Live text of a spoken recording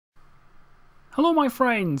Hello my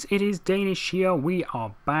friends, it is Danish here. We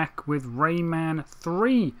are back with Rayman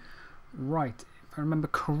 3. Right, if I remember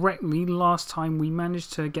correctly, last time we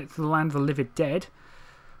managed to get to the land of the living dead.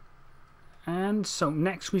 And so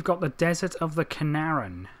next we've got the desert of the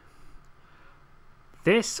Canaran.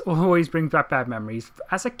 This always brings back bad memories.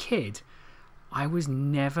 As a kid, I was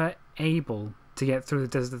never able to get through the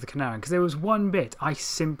desert of the Canaran because there was one bit I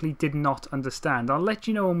simply did not understand. I'll let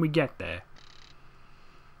you know when we get there.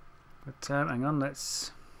 But hang on, let's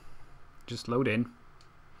just load in.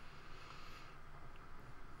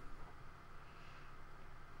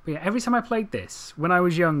 But yeah, every time I played this, when I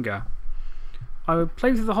was younger, I would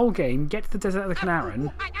play through the whole game, get to the desert of the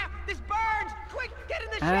Canaran,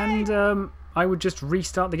 and I would just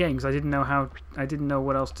restart the game because I didn't know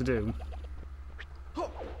what else to do.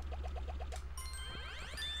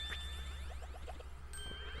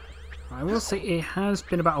 I will say it has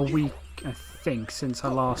been about a week, I think, since I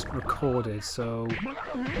last recorded, so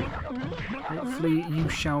hopefully you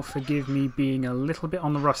shall forgive me being a little bit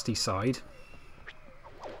on the rusty side.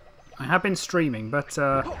 I have been streaming, but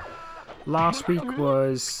last week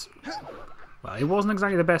was, well, it wasn't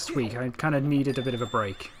exactly the best week. I kind of needed a bit of a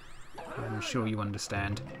break. I'm sure you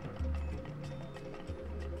understand.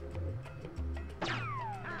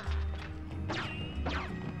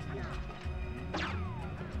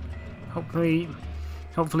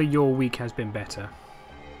 Hopefully your week has been better.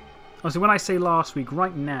 Also, when I say last week,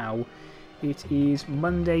 right now it is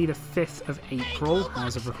Monday the 5th of April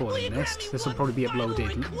as of recording this. This will probably be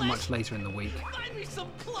uploaded much later in the week.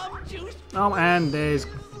 Oh, and there's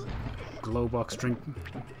Glowbox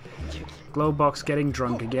getting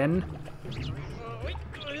drunk again.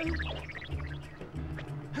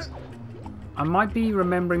 I might be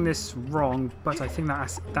remembering this wrong, but I think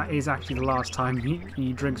that is actually the last time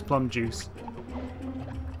he drinks plum juice.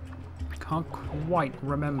 Can't quite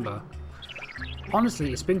remember.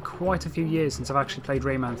 Honestly, it's been quite a few years since I've actually played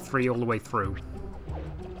Rayman 3 all the way through.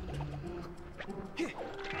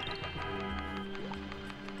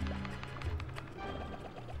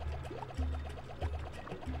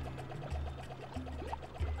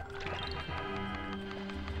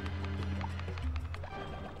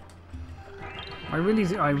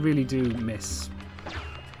 I really do miss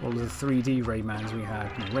all of the 3D Raymans we had.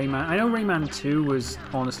 I know Rayman 2 was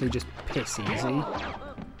honestly just piss easy.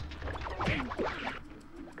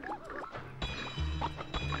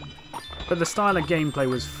 But the style of gameplay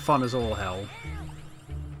was fun as all hell.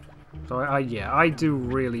 So yeah, I do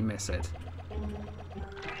really miss it.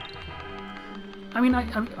 I mean,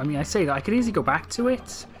 I say that I could easily go back to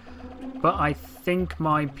it, but I think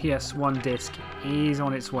my PS1 disc is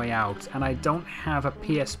on its way out, and I don't have a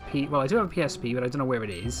PSP. Well, I do have a PSP, but I don't know where it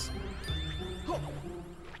is.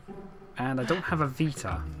 And I don't have a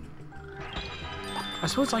Vita. I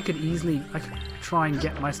suppose I could try and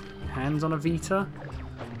get my hands on a Vita.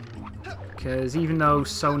 Because even though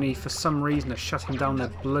Sony, for some reason, are shutting down their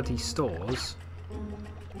bloody stores.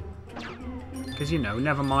 Because, you know,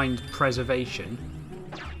 never mind preservation.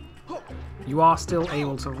 You are still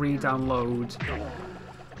able to re-download.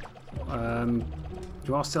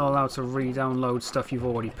 You are still allowed to re-download stuff you've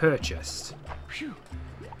already purchased.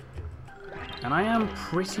 And I am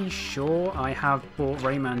pretty sure I have bought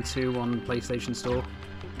Rayman 2 on the PlayStation Store.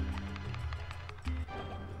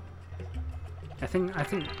 I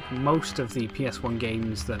think most of the PS1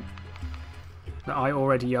 games that I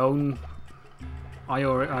already own, I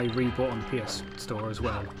re-bought on the PS Store as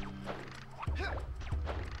well.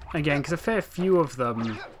 Again, because a fair few of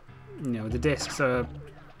them, you know, the discs are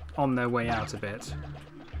on their way out a bit.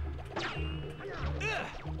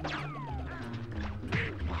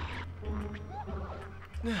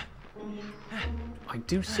 I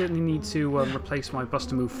do certainly need to replace my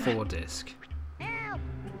Buster Move 4 disc.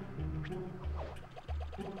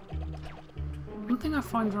 One thing I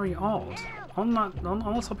find very odd, on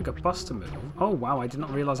the topic of Buster Move, oh wow, I did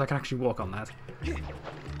not realise I could actually walk on that.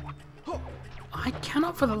 I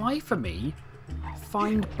cannot for the life of me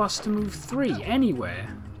find Buster Move 3 anywhere.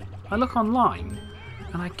 I look online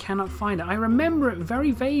and I cannot find it. I remember it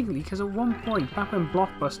very vaguely because at one point, back when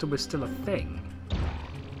Blockbuster was still a thing.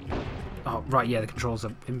 Oh, right, yeah, the controls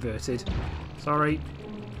are inverted. Sorry.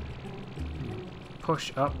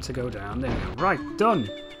 Push up to go down. There we go. Right, done.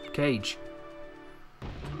 Cage.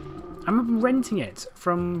 I remember renting it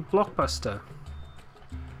from Blockbuster.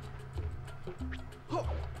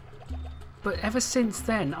 But ever since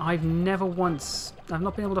then, I've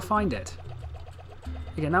not been able to find it.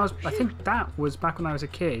 Again, I think that was back when I was a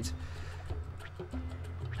kid.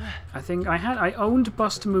 I owned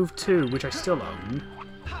Buster Move 2, which I still own,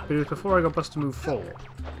 but it was before I got Buster Move 4.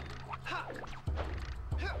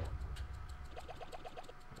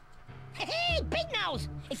 Wait, Big Nose!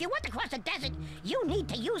 If you want to cross the desert, you need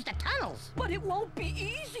to use the tunnels. But it won't be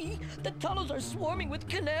easy. The tunnels are swarming with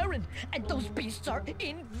Canaran, and those beasts are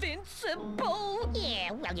invincible.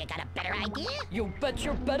 Yeah, well, you got a better idea? You bet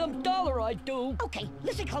your bed'em dollar I do. Okay,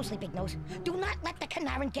 listen closely, Big Nose. Do not let the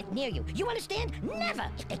Canaran get near you. You understand? Never!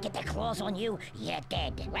 If they get their claws on you, you're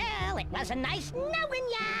dead. Well, it was a nice knowing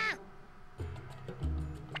ya!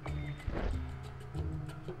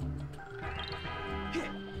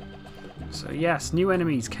 So yes, new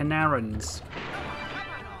enemies, Canarans.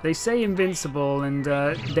 They say invincible, and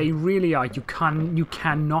they really are. You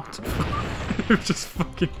cannot. Just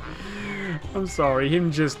fucking. I'm sorry,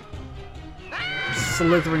 him just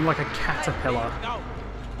slithering like a caterpillar.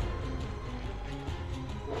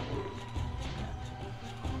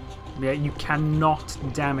 Yeah, you cannot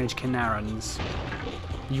damage Canarans.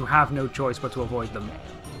 You have no choice but to avoid them.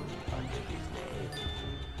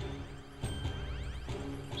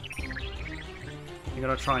 You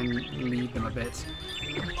gotta try and lead them a bit.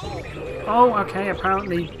 Oh, okay,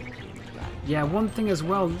 apparently. Yeah, one thing as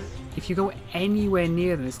well, if you go anywhere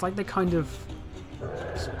near them, it's like they kind of...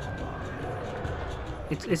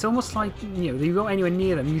 It's almost like, you know, you go anywhere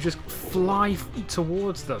near them, you just fly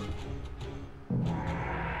towards them.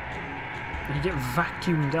 You get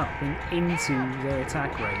vacuumed up and into their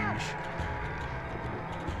attack range.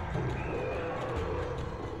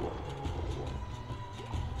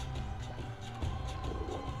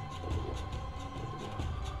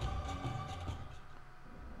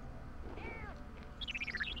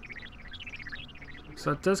 So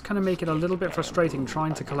it does kind of make it a little bit frustrating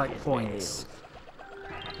trying to collect points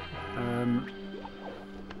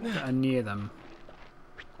that are near them.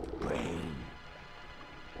 Brain.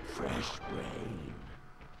 Fresh brain.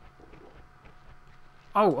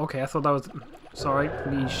 Oh, okay, I thought that was... Sorry,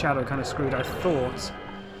 the shadow kind of screwed. I thought...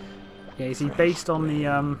 Yeah, you see, based on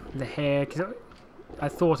the hair... Cause I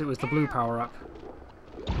thought it was the blue power-up.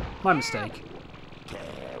 My mistake.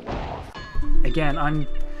 Again,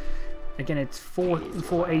 it's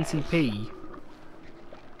 480p,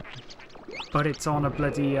 but it's on a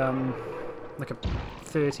bloody like a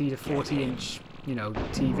 30 to 40 inch, you know,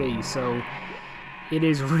 TV, so it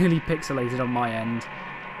is really pixelated on my end.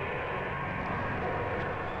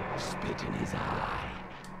 Spit in his eye.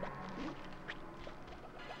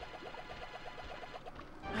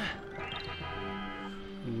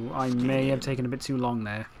 Ooh, I may have taken a bit too long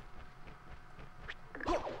there.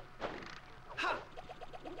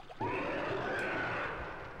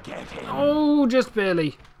 Oh, just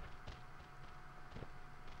barely.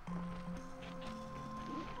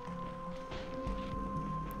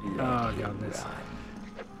 Oh, God, this.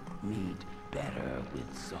 Need better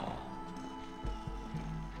with salt.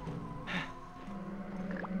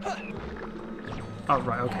 Oh,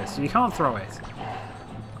 right, okay, so you can't throw it.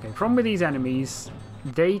 Okay, problem with these enemies,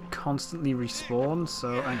 they constantly respawn,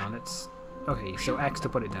 so hang on, it's... Okay, so X to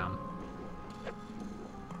put it down.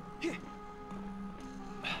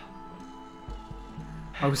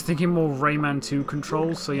 I was thinking more Rayman 2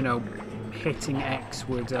 controls, so, you know, hitting X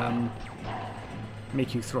would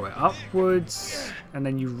make you throw it upwards, and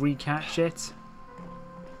then you recatch it.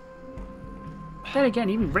 Then again,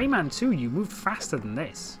 even Rayman 2, you moved faster than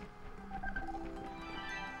this.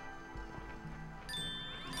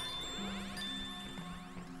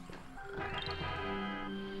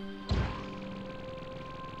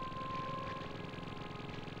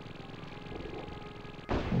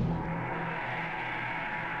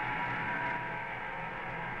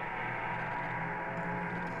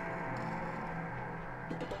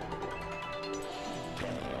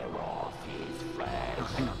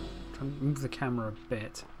 Hang on, try and move the camera a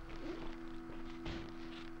bit.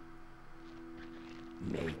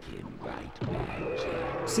 Make him right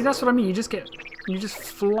magic. See, that's what I mean. You just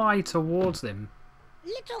fly towards them.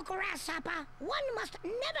 Little grasshopper, one must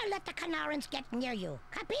never let the Canarans get near you.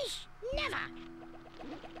 Capiche? Never!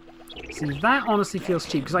 See, that honestly feels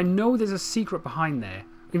cheap, because I know there's a secret behind there.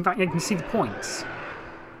 In fact, I can see the points.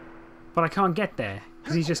 But I can't get there,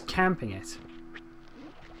 because he's just camping it.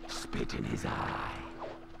 Spit in his eye.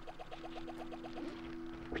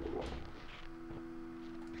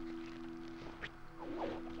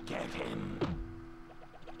 Get him.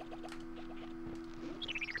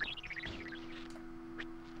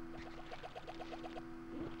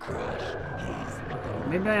 Crush his...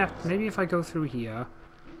 Maybe if I go through here,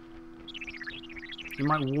 he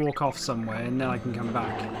might walk off somewhere, and then I can come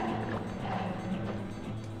back.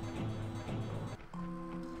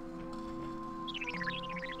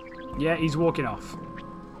 Yeah, he's walking off.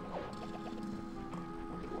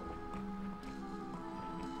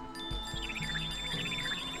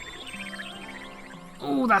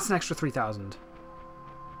 Oh, that's an extra 3,000.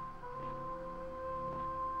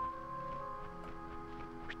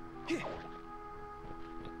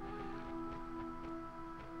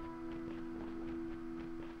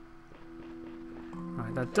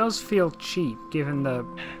 Right, that does feel cheap given the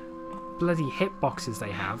bloody hitboxes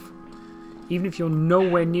they have. Even if you're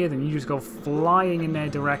nowhere near them, you just go flying in their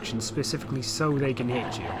direction specifically so they can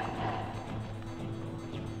hit you.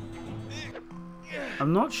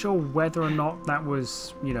 I'm not sure whether or not that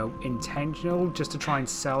was, you know, intentional, just to try and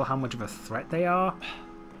sell how much of a threat they are.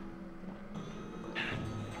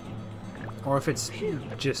 Or if it's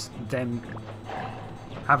just them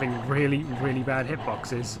having really, really bad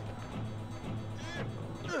hitboxes.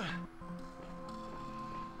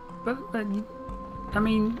 But I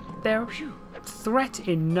mean, they're threat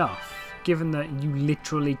enough, given that you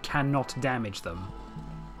literally cannot damage them.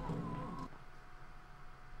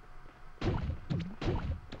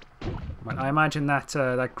 Well, I imagine that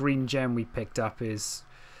that green gem we picked up is...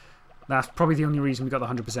 That's probably the only reason we got the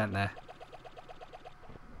 100% there.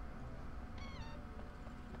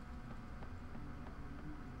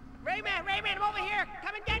 Rayman, I'm over here!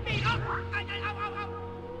 Come and get me! Oh! Ow.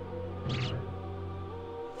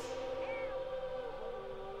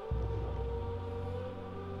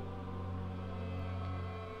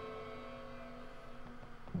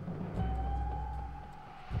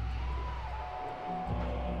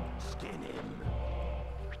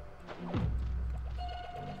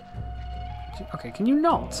 Okay, can you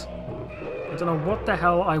not? I don't know what the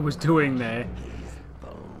hell I was doing there.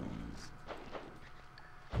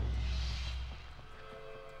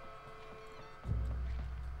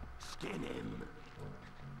 Skin him.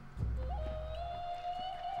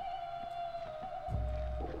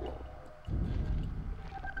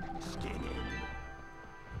 Skin him.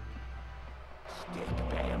 Stick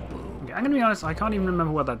bamboo. Okay, I'm gonna be honest, I can't even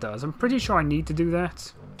remember what that does. I'm pretty sure I need to do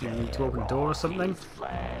that. Do I need to open a door or something?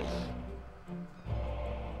 Flash.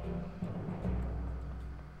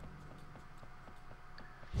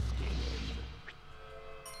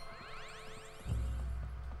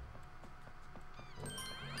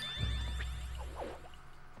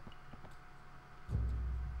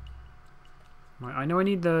 Right, I know I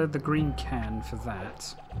need the green can for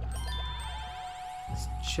that. It's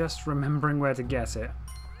just remembering where to get it.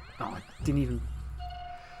 Oh, I didn't even...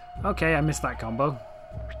 Okay, I missed that combo.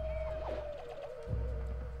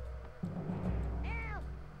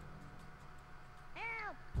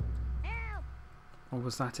 Or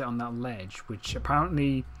was that it on that ledge? Which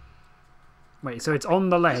apparently... Wait, so it's on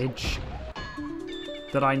the ledge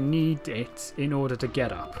that I need it in order to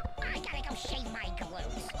get up. I gotta go shave my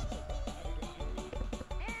glutes.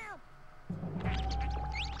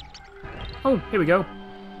 Oh, here we go.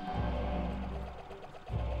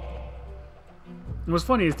 And what's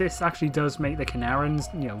funny is this actually does make the Canarans,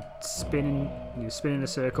 you know, spin in a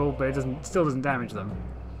circle, but it still doesn't damage them.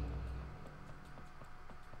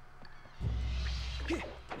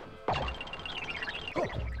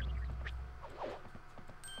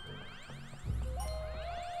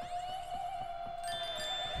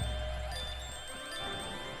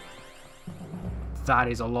 That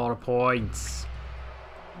is a lot of points.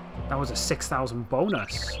 That was a 6,000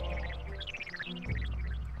 bonus.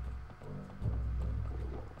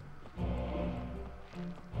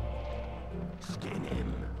 Skin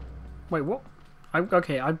him. Wait, what?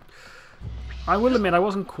 Okay, I will admit I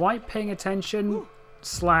wasn't quite paying attention.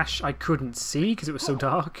 / I couldn't see because it was so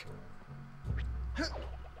dark.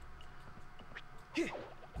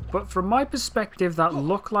 But from my perspective, that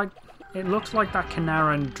looked like that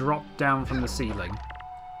Canaran dropped down from the ceiling.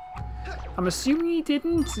 I'm assuming he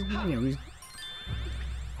didn't. You know,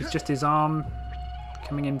 it's just his arm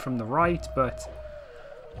coming in from the right, but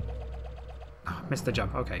oh, missed the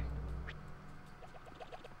jump. Okay.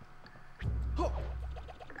 Oh,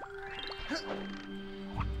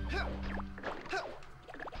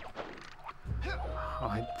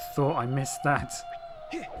 I thought I missed that.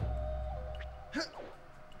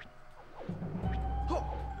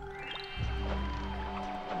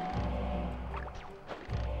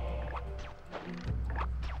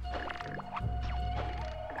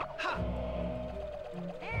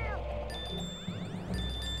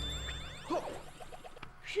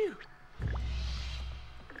 Phew.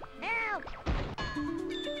 Help!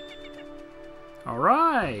 All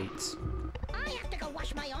right. I have to go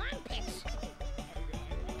wash my armpits.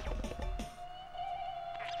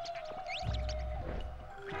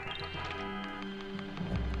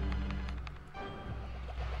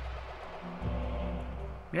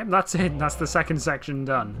 Yep, that's it. That's the second section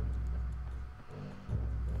done.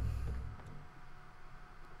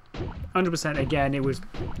 100% again, it was,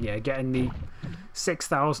 yeah, getting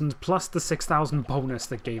 6,000 plus the 6,000 bonus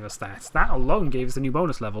that gave us that. That alone gave us a new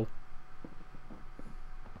bonus level.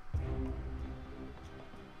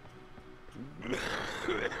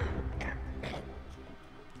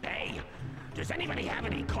 Hey, does anybody have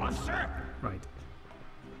any cough syrup? Right.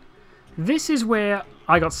 This is where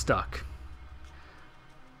I got stuck.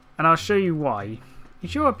 And I'll show you why. You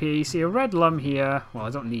show up here, you see a red lump here. Well, I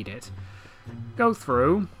don't need it. Go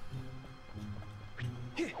through.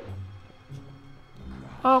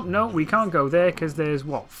 Oh, no, we can't go there because there's,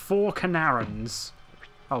 what, 4 Canarans.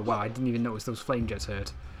 Oh, wow, I didn't even notice those flame jets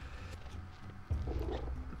hurt.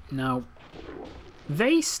 Now,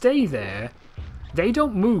 they stay there. They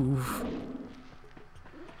don't move.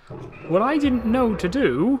 What I didn't know to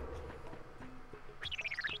do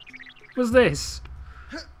was this.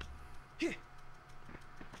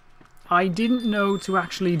 I didn't know to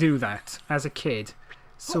actually do that as a kid,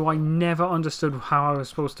 so I never understood how I was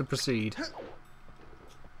supposed to proceed.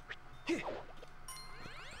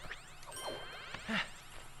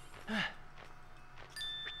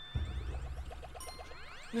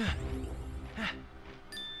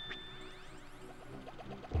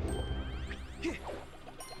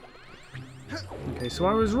 Okay, so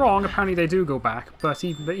I was wrong. Apparently they do go back, but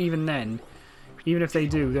even then, even if they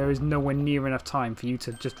do, there is nowhere near enough time for you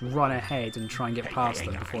to just run ahead and try and get past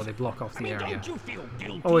them before they block off the area.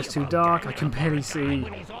 Oh, it's too dark. I can barely see.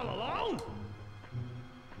 When he's all alone?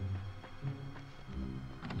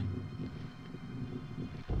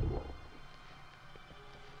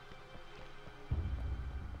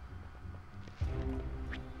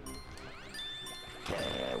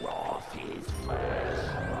 Tear off his flesh.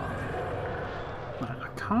 I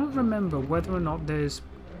can't remember whether or not there's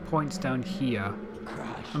points down here.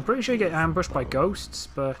 I'm pretty sure you get ambushed by ghosts,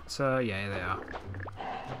 but yeah, they are.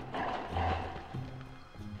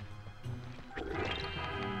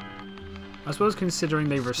 I suppose considering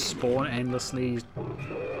they respawn endlessly is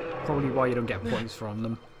probably why you don't get points from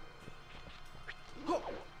them.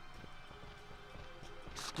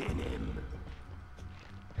 Skin him.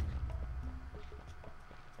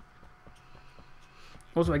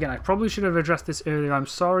 Also, again, I probably should have addressed this earlier. I'm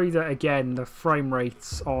sorry that, again, the frame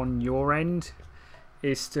rates on your end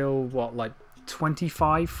is still, what, like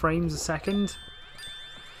 25 frames a second?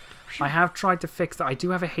 I have tried to fix that. I do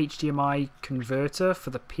have a HDMI converter for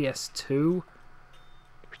the PS2,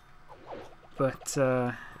 but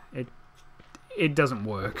it doesn't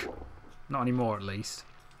work. Not anymore, at least.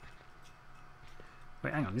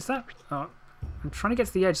 Wait, hang on. Is that... I'm trying to get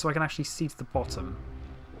to the edge so I can actually see to the bottom.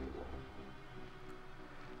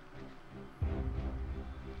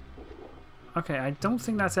 Okay, I don't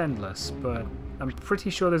think that's endless, but I'm pretty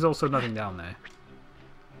sure there's also nothing down there.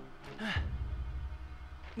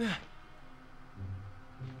 Wait,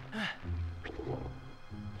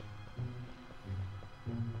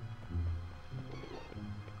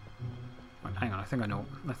 hang on, I think I know.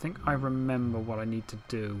 I think I remember what I need to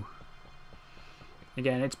do.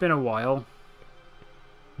 Again, it's been a while.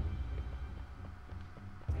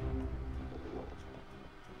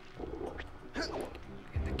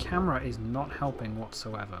 The camera is not helping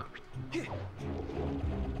whatsoever.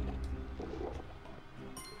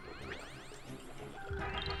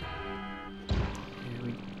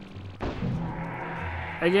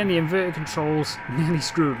 Again, the inverted controls nearly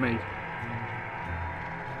screwed me.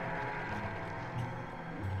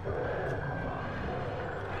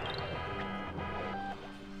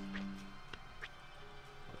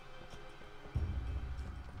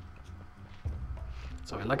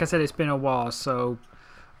 Sorry, like I said, it's been a while, so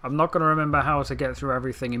I'm not going to remember how to get through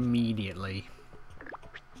everything immediately.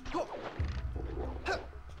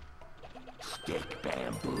 Stick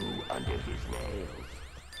bamboo under his nails.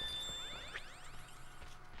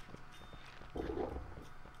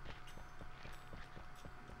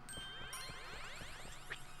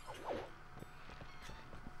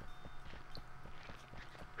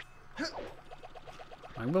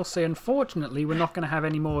 I will say, unfortunately, we're not going to have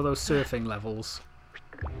any more of those surfing levels.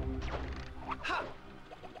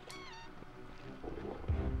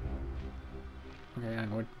 Okay,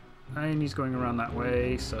 hang on. And he's going around that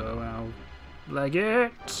way, so I'll leg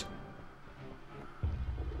it.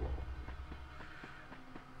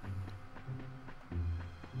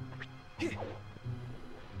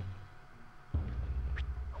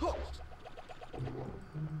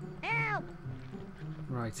 Help!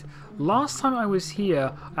 Right. Last time I was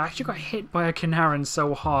here, I actually got hit by a Canaran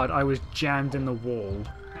so hard I was jammed in the wall.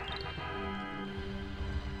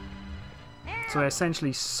 So I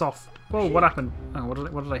essentially soft... Whoa, what happened? Oh,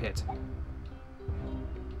 what did I hit?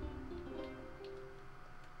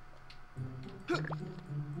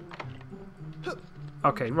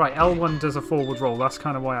 Okay, right, L1 does a forward roll. That's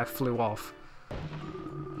kind of why I flew off.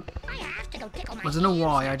 I have to go tickle my I don't know ears.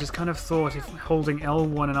 why, I just kind of thought if holding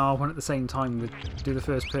L1 and R1 at the same time would do the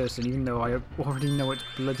first person, even though I already know it's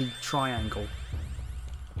bloody triangle.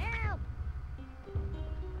 Help!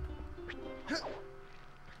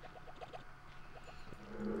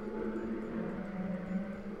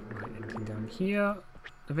 Right, anything down here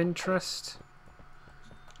of interest?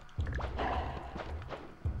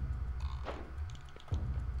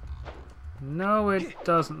 No, it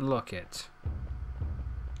doesn't look it.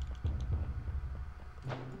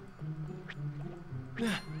 Let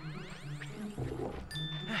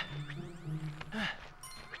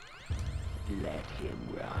him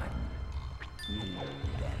run. He's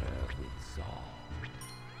better with Saul.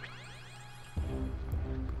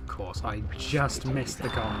 Of course, I just missed the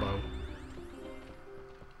combo.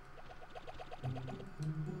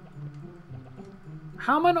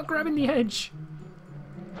 How am I not grabbing the edge?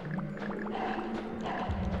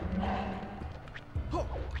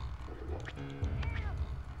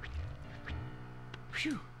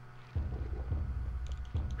 Phew.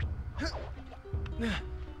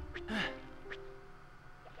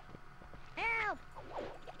 Help!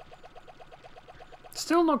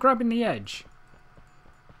 Still not grabbing the edge.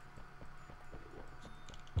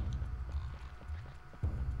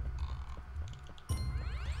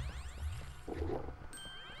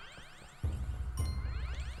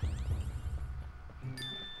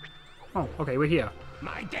 Oh, okay, we're here.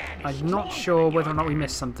 My dad is I'm not strong sure than whether or your not we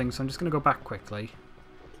missed something, so I'm just going to go back quickly.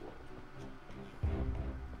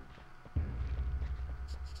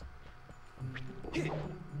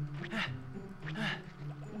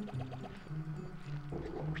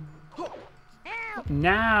 Help!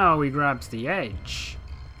 Now he grabs the edge.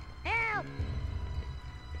 Help!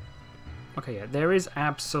 Okay, yeah, there is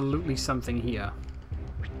absolutely something here.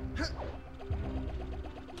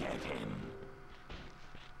 Get him.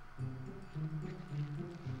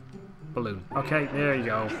 Balloon. Okay, there you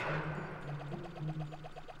go.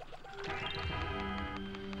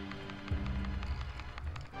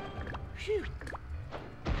 Phew.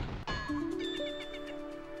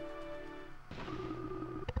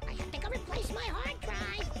 I have to go replace my hard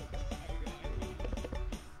drive.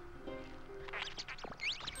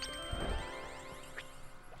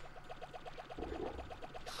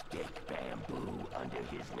 Stick bamboo under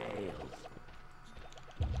his nails.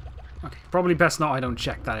 Okay, probably best not I don't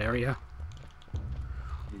check that area.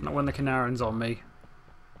 Not when the Canaran's on me.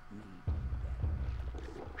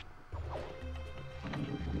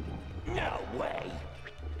 No way.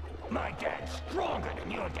 My dad's stronger than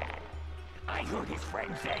your dad. I heard his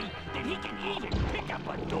friend say that he can even pick up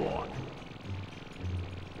a dog.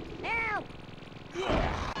 Help!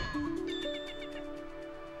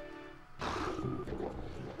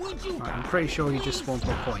 Would you Right, I'm pretty sure he just won't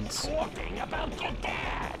put points. talking about your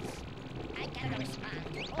dads? I gotta respond.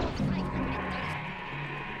 All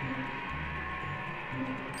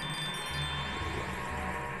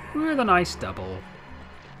 530. With a nice double.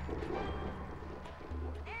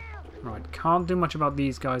 Right, can't do much about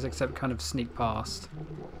these guys except kind of sneak past.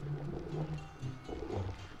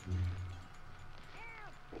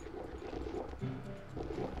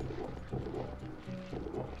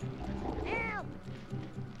 Help!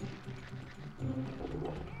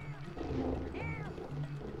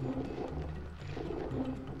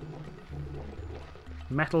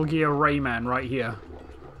 Metal Gear Rayman right here.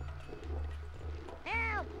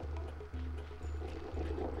 Help!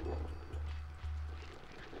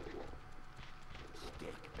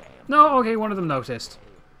 Stick bamboo. No, okay, one of them noticed.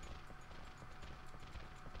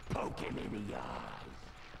 Poke him in the eyes.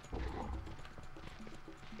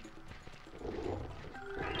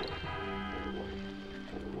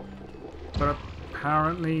 But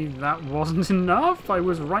apparently that wasn't enough. I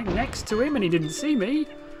was right next to him and he didn't see me.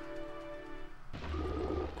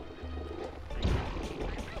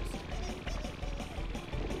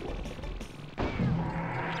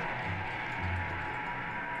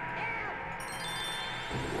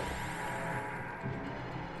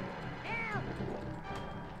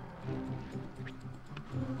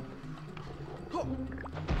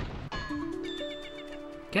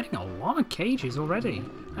 Getting a lot of cages already.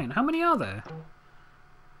 Hang on, how many are there?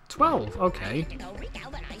 12, okay. To go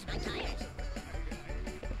regalvanize my tires.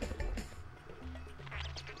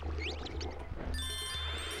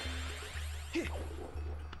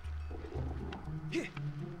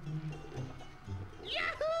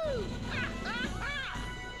 Yahoo!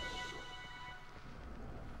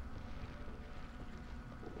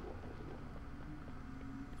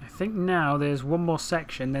 I think now there's one more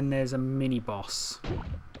section, then there's a mini boss.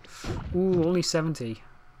 Ooh, only 70.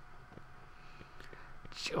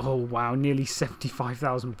 Oh wow, nearly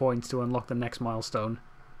 75,000 points to unlock the next milestone.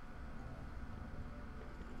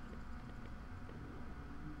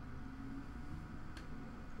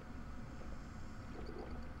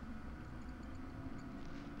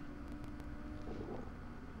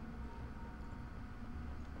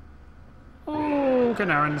 Oh,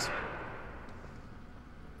 Canarans.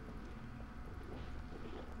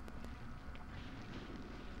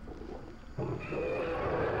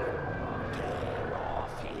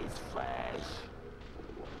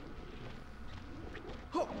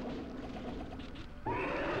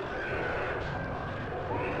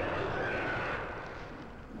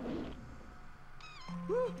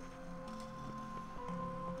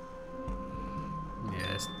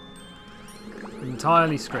 Yes.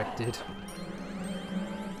 Entirely scripted.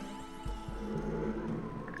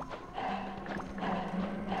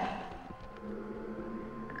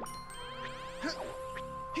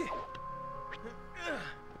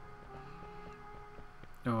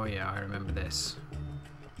 Oh yeah, I remember this.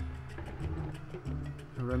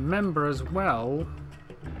 I remember as well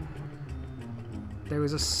there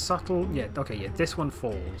was a subtle... Yeah, okay, yeah, this one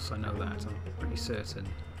falls. I know that, I'm pretty certain.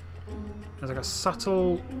 There's like a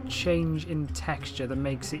subtle change in texture that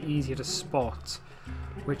makes it easier to spot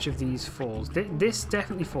which of these falls. This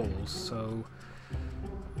definitely falls, so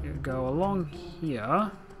you go along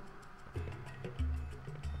here.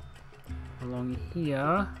 Along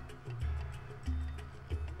here.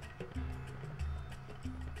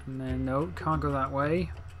 And then, no, can't go that way.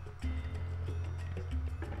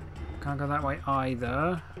 Can't go that way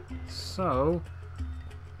either. So,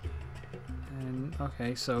 and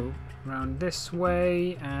okay, so around this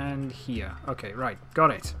way and here. Okay, right, got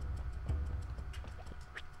it.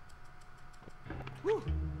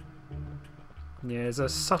 Yeah, there's a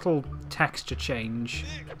subtle texture change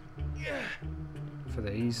for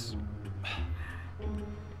these.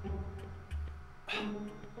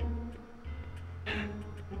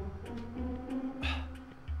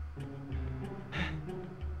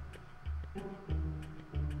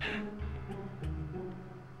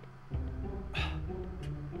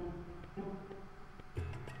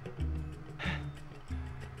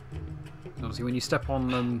 Obviously, when you step on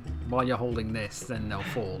them while you're holding this, then they'll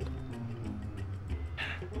fall.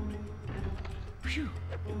 Phew.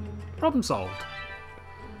 Problem solved.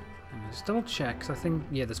 Just double check, 'cause I think,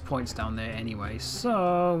 yeah, there's points down there anyway,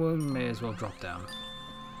 so we may as well drop down.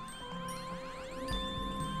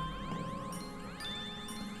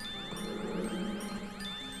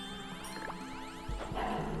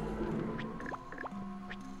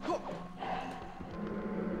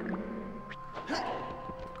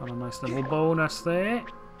 Got a nice little bonus there.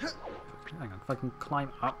 Hang on, if I can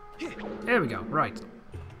climb up. There we go, right.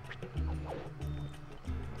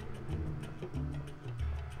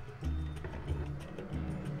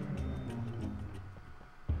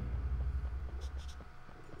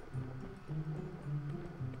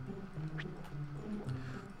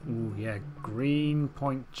 Ooh, yeah, green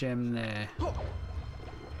point gem there.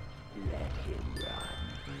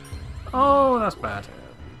 Oh, that's bad.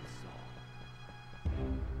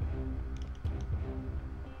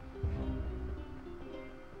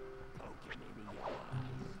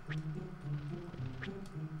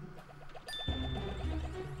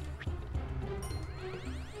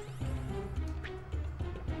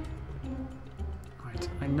 Right,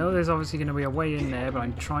 I know there's obviously going to be a way in there, but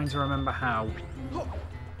I'm trying to remember how.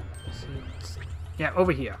 Yeah,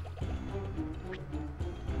 over here.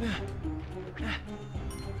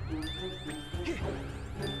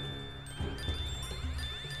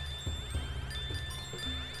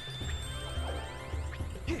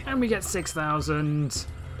 And we get 6,000.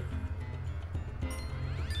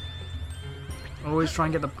 Always try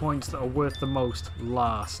and get the points that are worth the most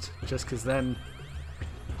last, just because then,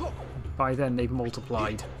 by then they've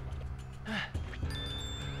multiplied.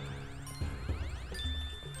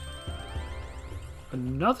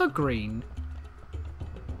 Another green?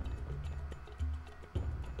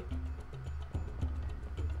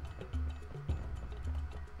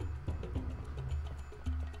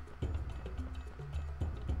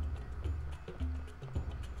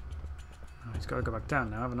 Oh, he's got to go back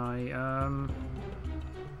down now, haven't I?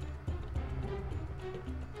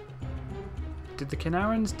 Did the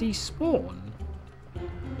Canarans despawn?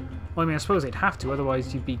 Well, I mean, I suppose they'd have to,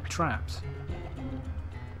 otherwise you'd be trapped.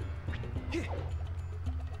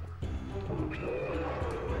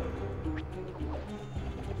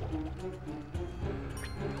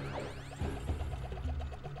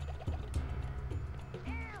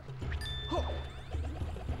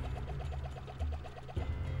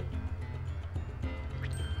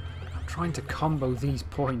 Trying to combo these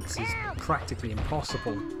points is practically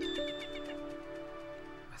impossible.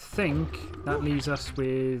 I think that leaves us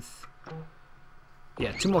with...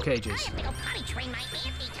 yeah, 2 more cages. I have to go potty train my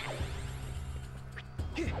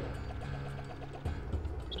auntie.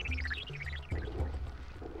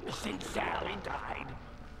 Since Sally died,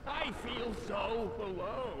 I feel so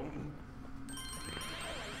alone.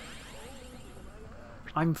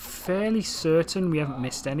 I'm fairly certain we haven't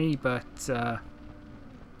missed any, but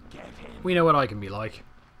Get him. we know what I can be like.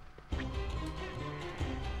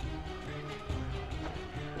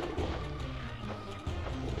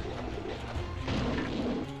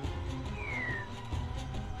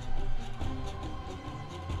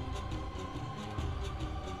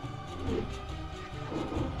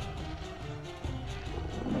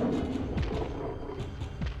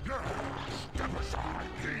 Step aside,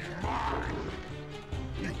 he's mine!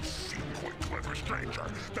 You seem quite clever, stranger.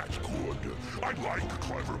 That's good. I like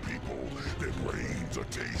clever people. Their brains are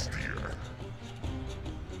tastier.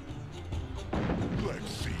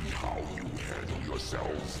 Let's see how you handle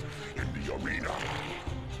yourselves in the arena.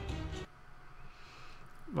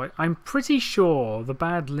 Right, I'm pretty sure the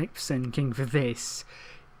bad lip syncing for this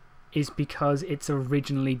is because it's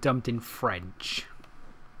originally dubbed in French.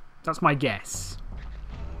 That's my guess.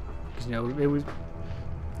 Because, you know,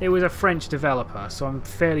 it was a French developer, so I'm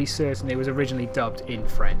fairly certain it was originally dubbed in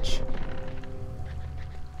French.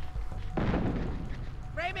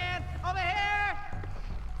 Rayman, over here!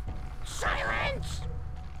 Silence!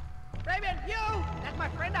 Rayman, you! That's my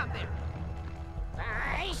friend out there.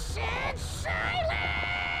 I said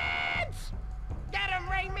silence! Get him,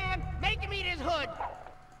 Rayman! Make him eat his hood!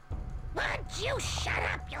 Would you shut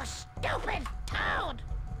up, you stupid toad?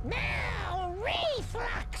 Now,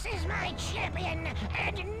 Reflux is my champion,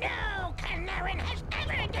 and no Canarin has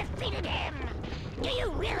ever defeated him! Do you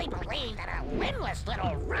really believe that a limbless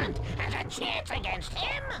little runt has a chance against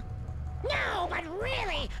him? No, but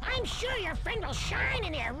really, I'm sure your friend will shine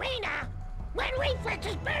in the arena when Reflex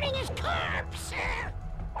is burning his corpse!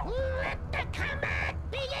 Let the combat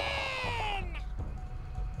begin!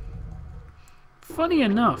 Funny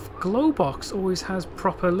enough, Glowbox always has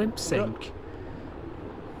proper lip sync.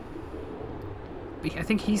 I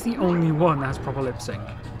think he's the only one that has proper lip sync.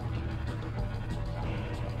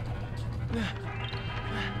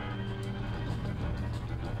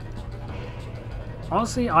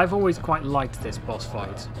 Honestly, I've always quite liked this boss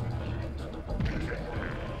fight.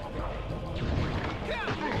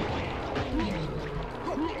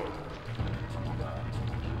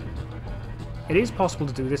 It is possible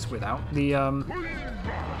to do this without the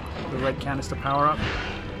red canister power-up.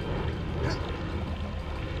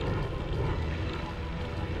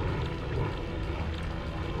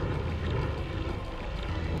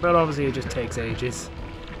 But obviously it just takes ages.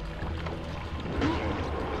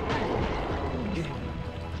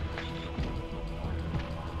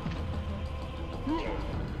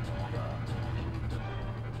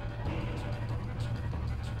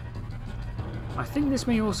 I think this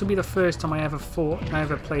may also be the first time I ever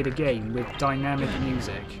played a game with dynamic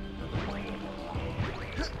music.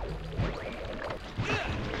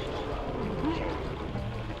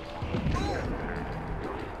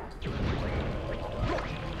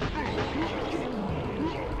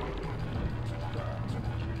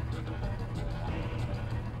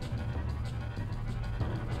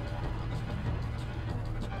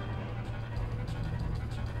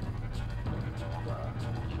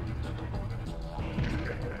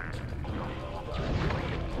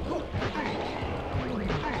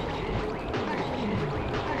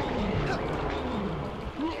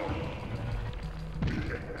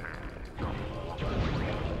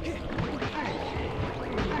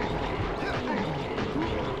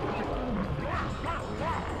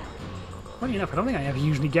 Funny enough, I don't think I ever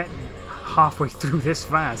usually get halfway through this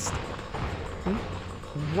fast.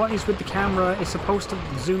 What is with the camera? It's supposed to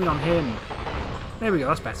zoom in on him. There we go,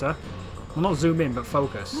 that's better. Well, not zoom in, but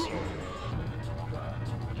focus.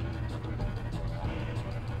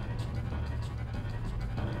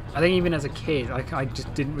 I think even as a kid, I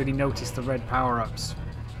just didn't really notice the red power-ups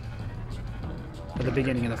at the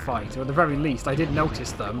beginning of the fight. Or at the very least, I did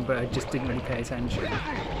notice them, but I just didn't really pay attention.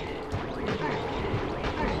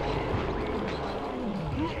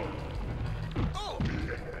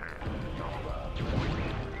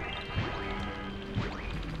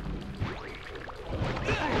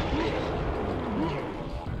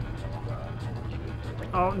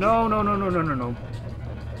 Oh, no, no, no, no, no, no, no.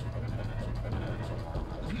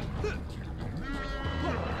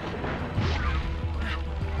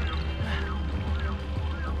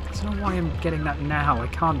 I don't know why I'm getting that now. I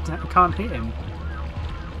can't hit him.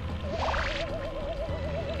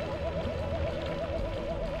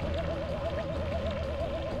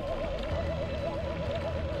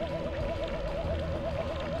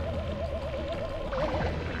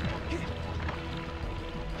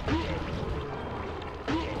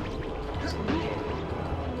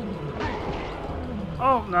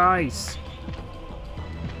 Nice.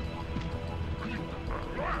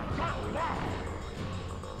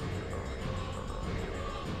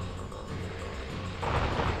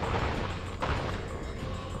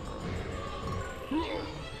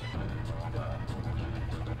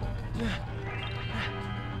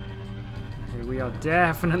 We are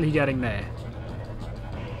definitely getting there.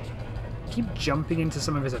 Keep jumping into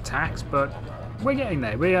some of his attacks, but we're getting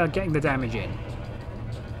there. We are getting the damage in.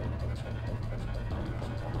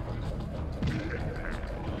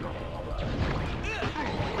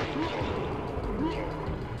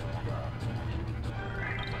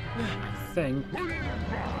 I think.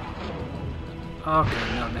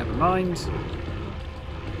 Okay, no, never mind.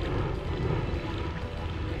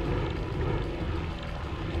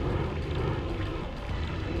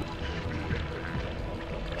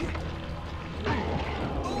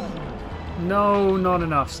 No, not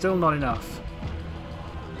enough. Still not enough.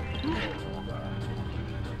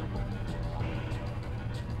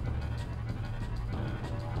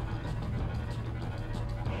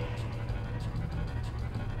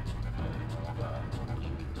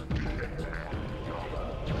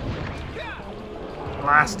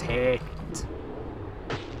 Last hit.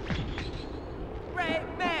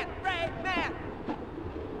 Rayman! Rayman!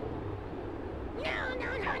 No.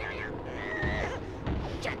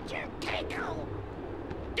 Shut your taco.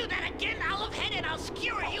 Do that again, olive head, and I'll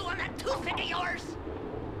skewer you on that toothpick of yours.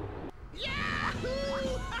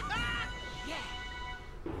 Yahoo! Yeah.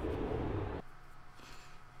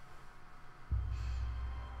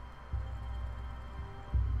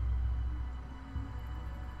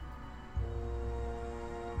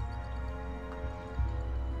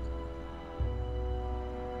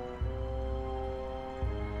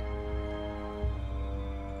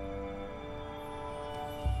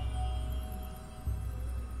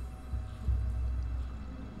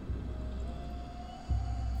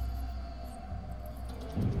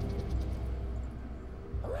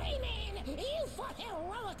 Rayman, you fought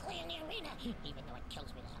heroically in the arena, even though it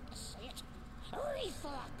kills me to have to say it.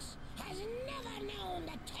 Reflux has never known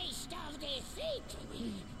the taste of defeat.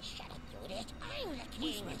 Shut up, Judith. I'm the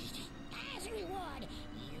king. As a reward,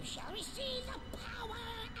 you shall receive the power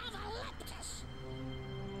of Leptus.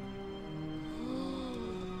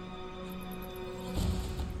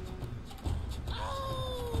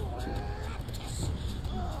 Oh, Leptus.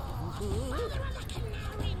 Father of the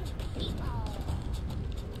Canarian people.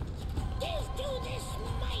 Give to this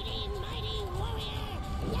mighty, mighty warrior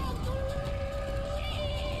the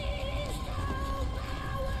greatest of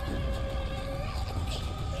power!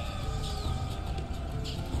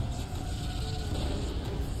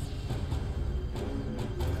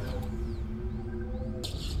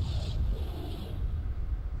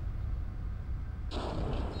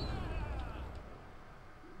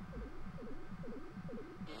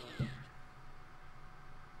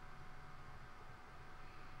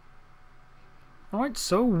 Alright,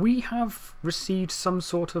 so we have received some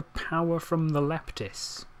sort of power from the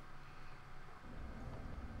Leptis.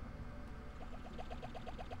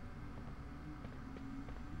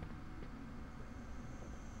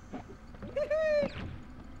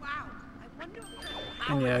 Wow, I wonder.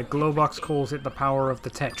 And yeah, Glowbox calls it the power of the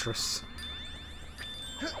Tetris.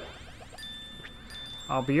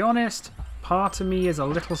 I'll be honest, part of me is a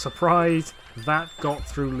little surprised that got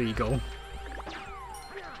through legal.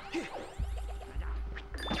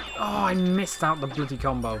 Oh, I missed out the bloody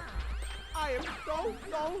combo. I am so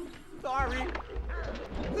sorry.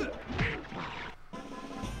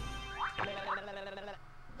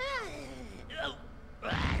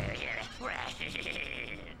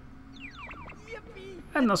 Yippee!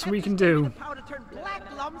 And that's what we can do. The power to turn black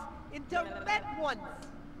lumps into red ones.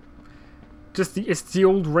 It's the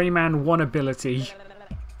old Rayman 1 ability.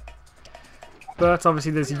 But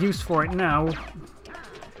obviously there's a use for it now.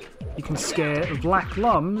 You can scare black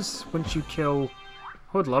lums once you kill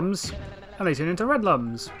hoodlums, and they turn into red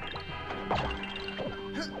lums.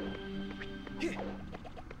 You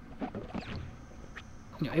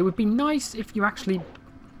know, it would be nice if you actually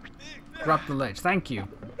grabbed the ledge. Thank you.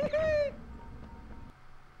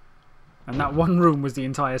 And that one room was the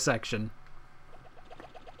entire section.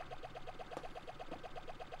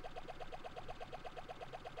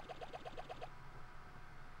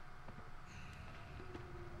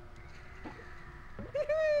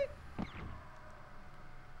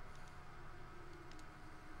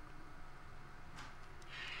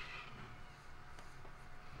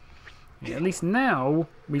 Yeah, at least now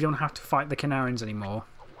we don't have to fight the Canarians anymore.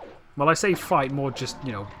 Well, I say fight, more just,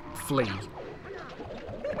 you know, flee.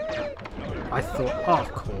 I thought, oh,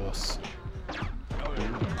 of course.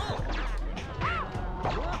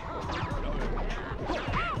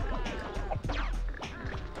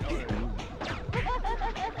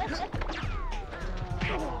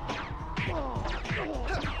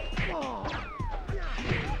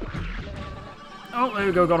 Oh, there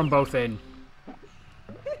we go. Got them both in.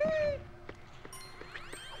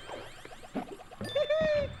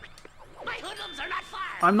 My hoodlums are not far.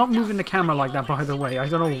 I'm not moving the camera like that, by the way. I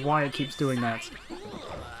don't know why it keeps doing that.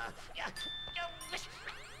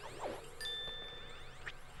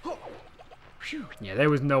 Yeah,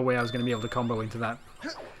 there was no way I was going to be able to combo into that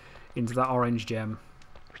orange gem.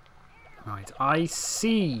 Right, I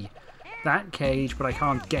see that cage, but I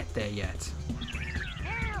can't get there yet.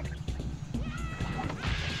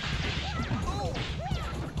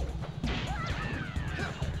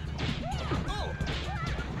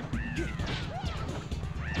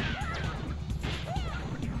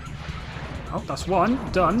 Oh, that's one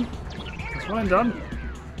done. That's one done.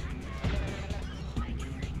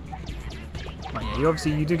 Oh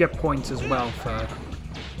yeah, you do get points as well for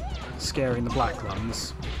scaring the black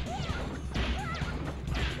ones.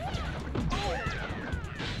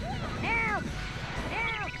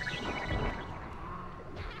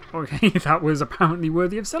 Okay, that was apparently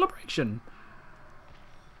worthy of celebration.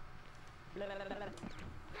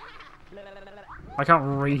 I can't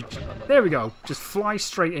reach. There we go. Just fly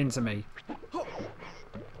straight into me. Oh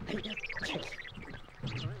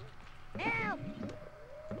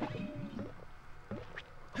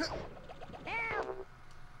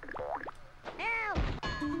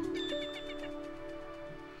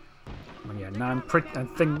yeah, now I'm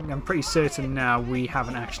pretty certain now we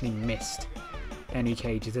haven't actually missed any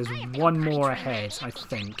cages. There's one more ahead, I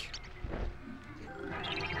think.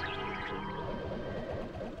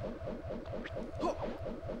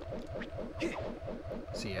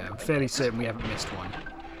 So yeah, I'm fairly certain we haven't missed one.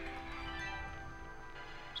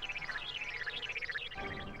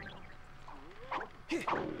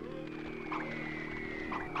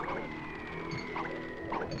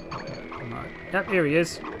 Right. Yep, here he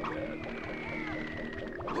is.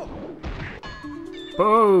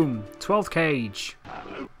 Boom! 12th cage.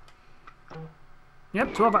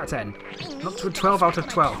 Yep, 12 out of 10. Not 12 out of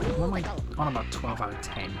 12. What am I on about 12 out of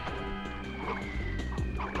 10?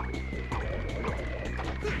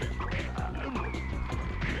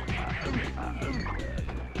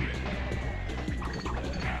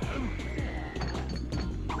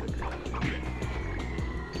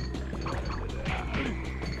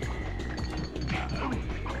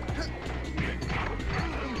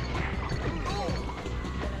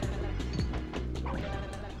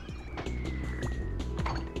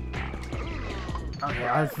 Okay,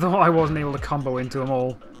 I thought I wasn't able to combo into them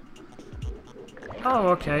all. Oh,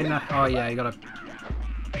 okay. No, oh, yeah, you gotta...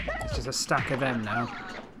 It's just a stack of them now.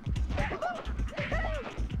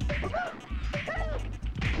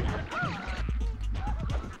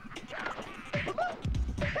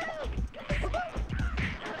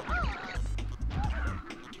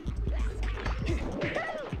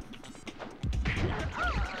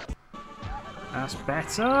 That's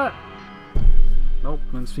better. Nope,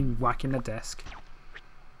 man's been whacking the desk.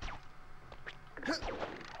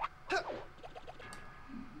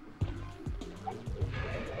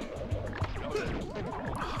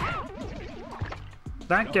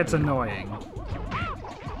 That gets annoying.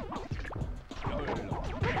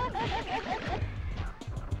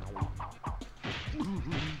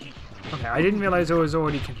 Okay, I didn't realize it was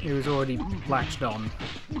already latched on.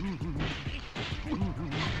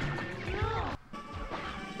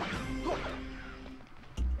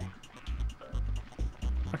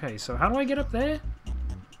 Okay, so how do I get up there?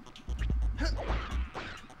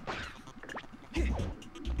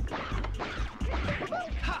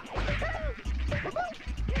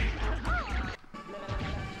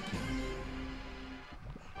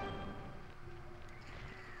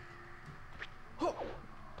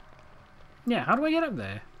 Yeah, how do I get up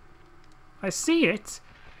there? I see it.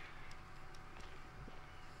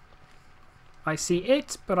 I see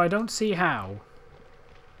it, but I don't see how.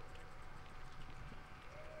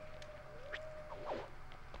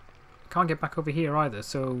 Can't get back over here either,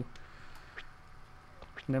 so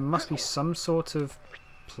there must be some sort of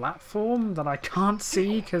platform that I can't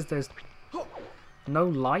see because there's no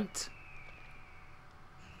light.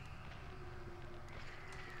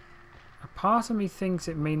 A part of me thinks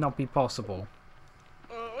it may not be possible.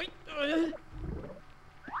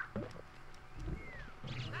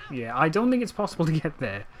 Yeah, I don't think it's possible to get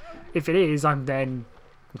there. If it is, I'm then...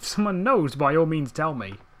 If someone knows, by all means tell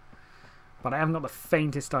me. But I haven't got the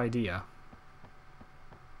faintest idea.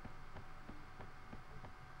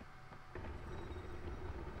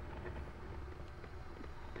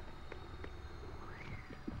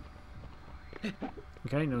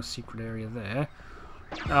 Okay, no secret area there.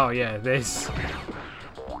 Oh yeah, this.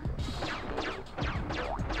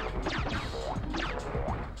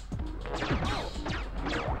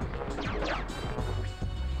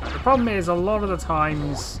 problem is, a lot of the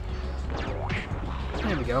times...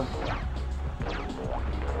 There we go.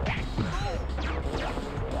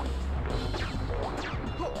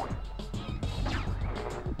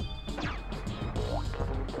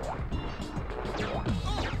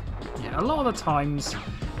 Yeah, a lot of the times,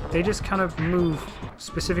 they just kind of move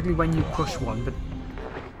specifically when you push one, but...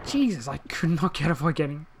 Jesus, I could not avoid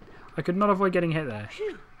getting hit there.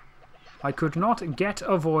 I could not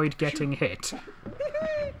avoid getting hit.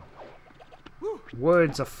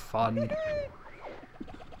 Words are fun.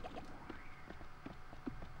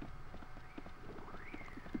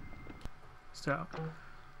 So,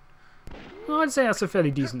 well, I'd say that's a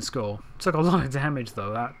fairly decent score. Took a lot of damage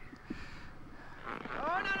though, that.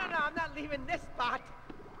 Oh, no, I'm not leaving this spot.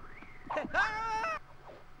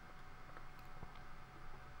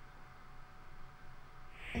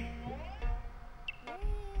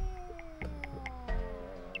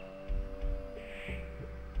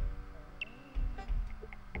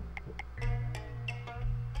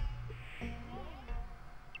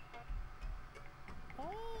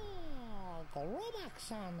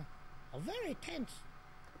 Son, a very tense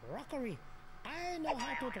rockery. I know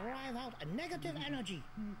how to drive out a negative energy.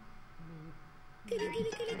 Kitty, kitty,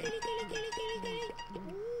 kitty, kitty, kitty, kitty, kitty, kitty.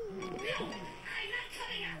 No, I'm not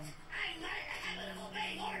coming out. I learned the habit of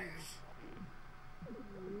obeying orders.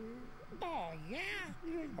 Oh, yeah?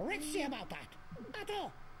 Let's see about that.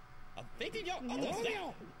 Otto! I'm thinking you're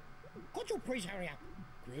understand. Could you please hurry up?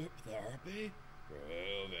 Group therapy?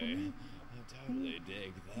 Groovy. I totally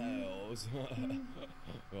dig those.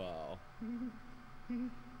 Wow.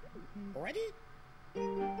 Ready?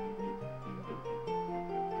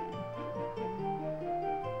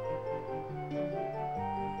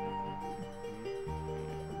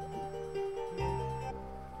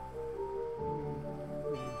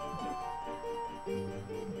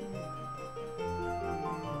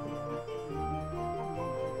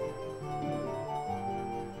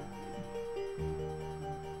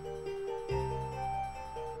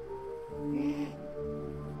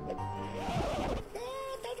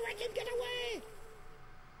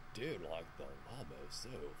 Dude, like the lava so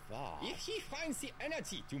far. If he finds the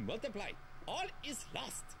energy to multiply, all is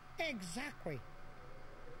lost. Exactly.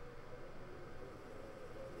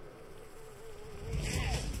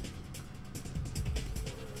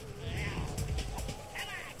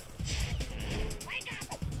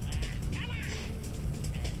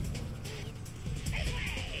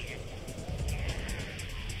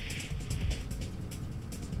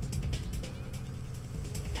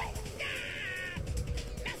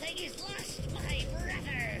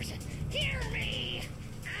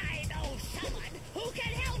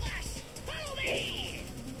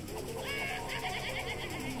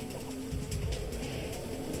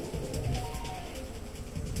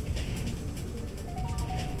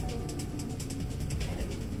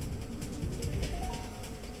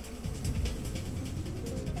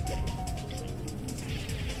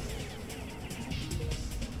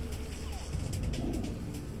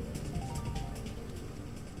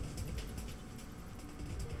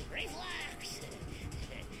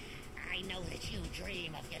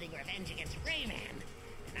 Dream of getting revenge against Rayman,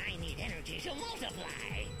 and I need energy to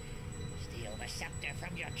multiply. Steal the scepter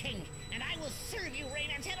from your king, and I will serve you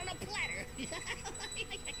Rayman's head on a platter.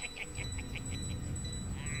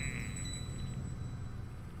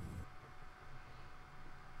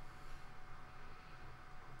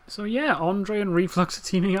 So yeah, Andre and Reflux are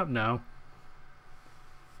teaming up now.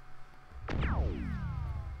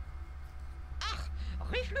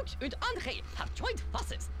 Reflux and Andre have joined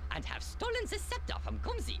forces and have stolen the scepter from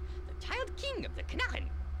Gumzi, the child king of the Knarren.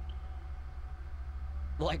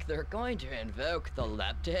 Like they're going to invoke the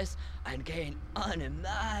Leptis and gain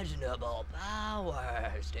unimaginable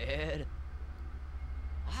powers, dude.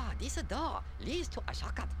 Ah, this door leads to a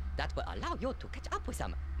shortcut that will allow you to catch up with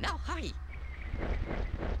them. Now hurry.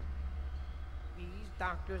 These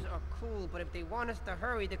doctors are cool, but if they want us to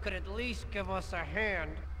hurry, they could at least give us a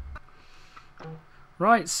hand.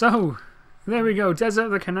 Right, so there we go, Desert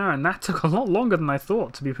of the Knarren. That took a lot longer than I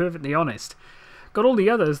thought, to be perfectly honest. Got all the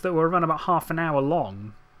others that were around about half an hour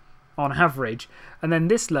long, on average, and then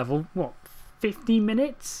this level, what, 50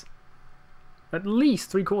 minutes? At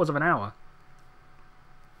least 3/4 of an hour.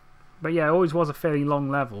 But yeah, it always was a fairly long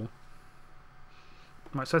level.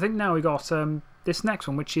 Right, so I think now we got this next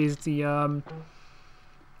one, which is the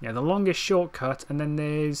yeah, the longest shortcut, and then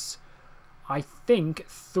there's, I think,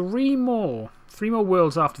 three more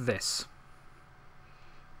worlds after this.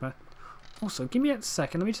 But also, give me a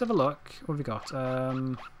second. Let me just have a look. What have we got?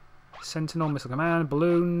 Sentinel, Missile Command,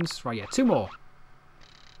 balloons. Right, yeah, two more.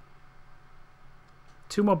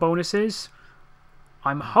 Two more bonuses.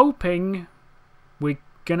 I'm hoping we're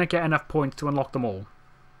going to get enough points to unlock them all.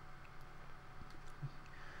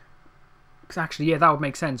 Because actually, yeah, that would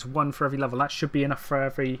make sense. 1 for every level. That should be enough for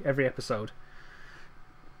every episode.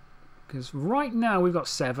 Because right now we've got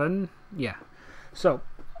 7. Yeah. So,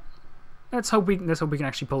 let's hope we can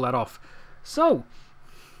actually pull that off. So,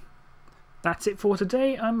 that's it for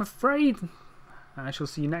today, I'm afraid. I shall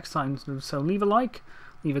see you next time. So leave a like,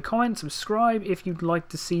 leave a comment, subscribe if you'd like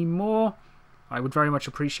to see more. I would very much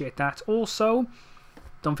appreciate that. Also,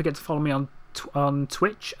 don't forget to follow me on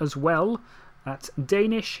Twitch as well. That's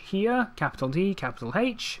Danish here, capital D, capital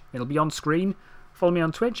H. It'll be on screen. Follow me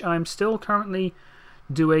on Twitch. I'm still currently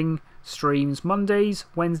doing streams Mondays,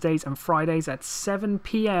 Wednesdays and Fridays at 7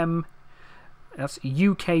 PM. That's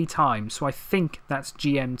UK time, so I think that's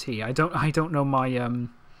GMT. I don't know my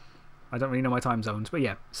I don't really know my time zones, but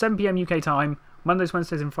yeah, 7 PM UK time, Mondays,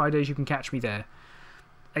 Wednesdays and Fridays you can catch me there.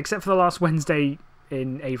 Except for the last Wednesday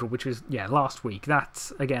in April, which was last week.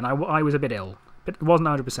 That's again, I was a bit ill. But it wasn't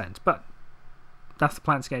 100%, but that's the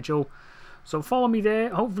planned schedule. So follow me there.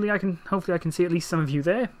 Hopefully I can see at least some of you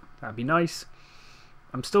there. That'd be nice.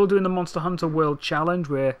 I'm still doing the Monster Hunter World Challenge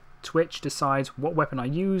where Twitch decides what weapon I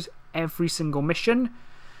use every single mission.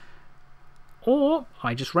 Or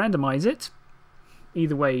I just randomize it.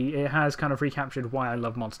 Either way, it has kind of recaptured why I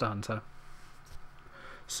love Monster Hunter.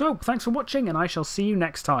 So, thanks for watching, and I shall see you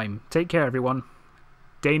next time. Take care, everyone.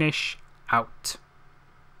 Danish out.